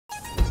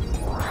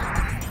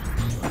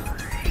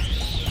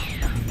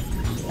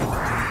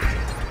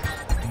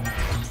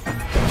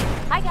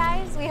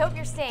hope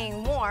you're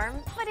staying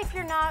warm, but if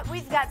you're not,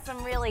 we've got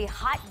some really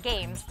hot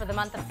games for the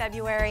month of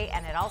February,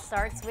 and it all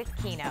starts with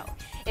Keno.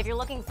 If you're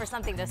looking for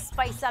something to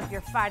spice up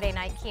your Friday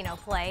night Keno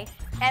play,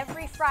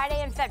 every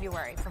Friday in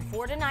February from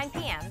 4 to 9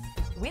 p.m.,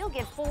 we'll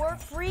give 4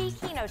 free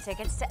Keno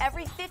tickets to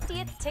every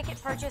 50th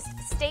ticket purchased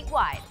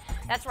statewide.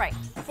 That's right,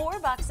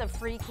 $4 of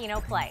free Keno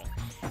play.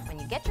 When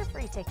you get your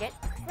free ticket,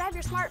 grab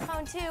your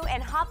smartphone too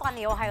and hop on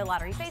the Ohio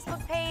Lottery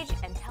Facebook page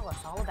and tell us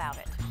all about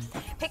it.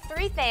 Pick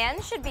 3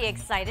 fans should be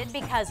excited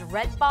because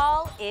Red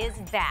Ball is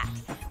back.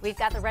 We've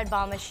got the Red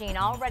Ball machine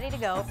all ready to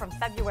go from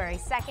February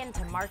 2nd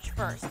to March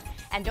 1st.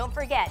 And don't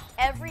forget,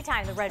 every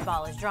time the Red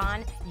Ball is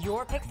drawn,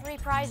 your Pick 3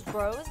 prize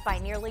grows by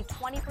nearly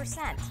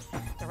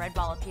 20%. The Red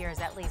Ball appears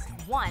at least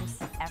once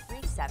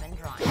every 7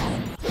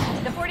 drawings.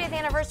 The 40th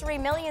Anniversary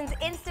Millions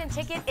Instant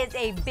Ticket is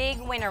a big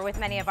winner with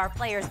many of our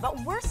players, but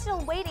we're still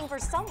waiting for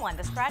someone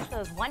to scratch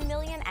those $1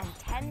 million and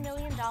 $10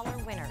 million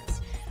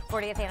winners.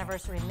 40th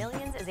Anniversary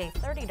Millions is a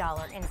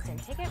 $30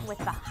 instant ticket with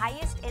the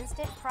highest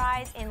instant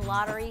prize in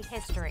lottery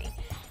history.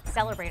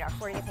 Celebrate our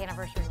 40th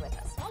anniversary with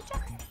us, won't you?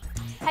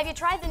 Have you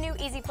tried the new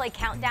Easy Play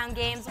Countdown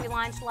games we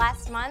launched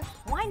last month?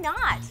 Why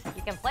not?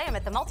 You can play them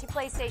at the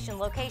multi-play station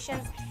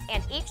locations,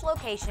 and each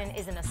location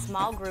is in a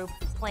small group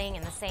playing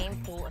in the same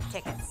pool of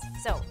tickets.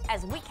 So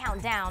as we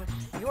count down,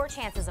 your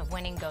chances of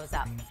winning goes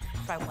up.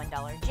 Try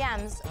 $1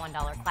 gems,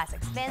 $1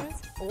 classic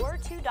spins, or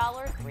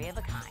 $2 three of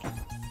a kind.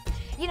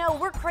 You know,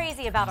 we're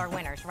crazy about our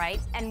winners, right?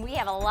 And we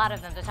have a lot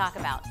of them to talk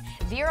about.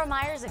 Vera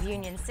Myers of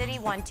Union City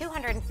won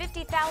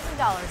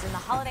 $250,000 in the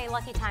Holiday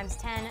Lucky Times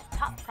 10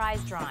 top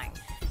prize drawing.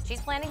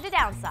 She's planning to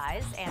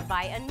downsize and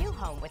buy a new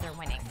home with her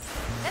winnings.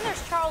 Then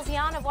there's Charles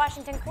Yan of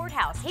Washington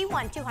Courthouse. He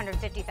won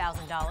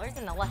 $250,000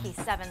 in the Lucky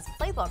Sevens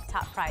Playbook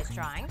top prize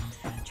drawing.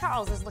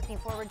 Charles is looking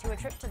forward to a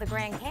trip to the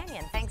Grand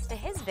Canyon thanks to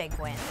his big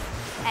win.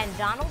 And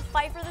Donald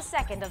Pfeiffer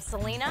II of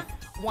Salina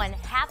won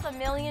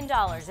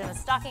 $500,000 in the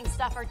Stocking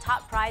Stuffer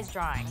top prize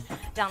drawing.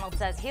 Donald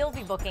says he'll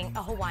be booking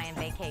a Hawaiian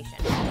vacation.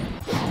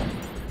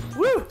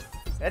 Woo!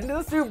 Heading to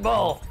the Super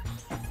Bowl.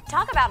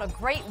 Talk about a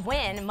great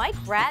win. Mike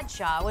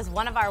Bradshaw was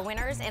one of our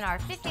winners in our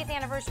 50th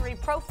Anniversary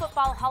Pro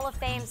Football Hall of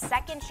Fame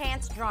Second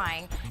Chance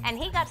drawing, and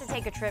he got to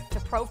take a trip to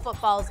pro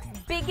football's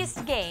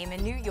biggest game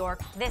in New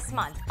York this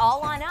month, all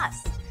on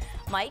us.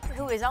 Mike,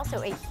 who is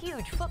also a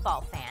huge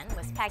football fan,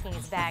 was packing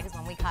his bags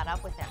when we caught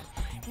up with him.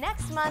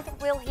 Next month,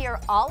 we'll hear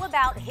all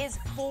about his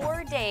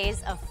 4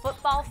 days of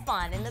football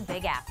fun in the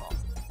Big Apple.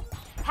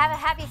 Have a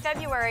happy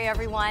February,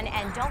 everyone,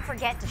 and don't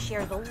forget to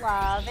share the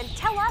love and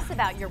tell us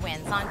about your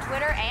wins on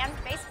Twitter and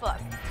Facebook.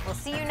 We'll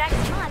see you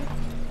next month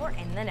for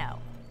In the Know.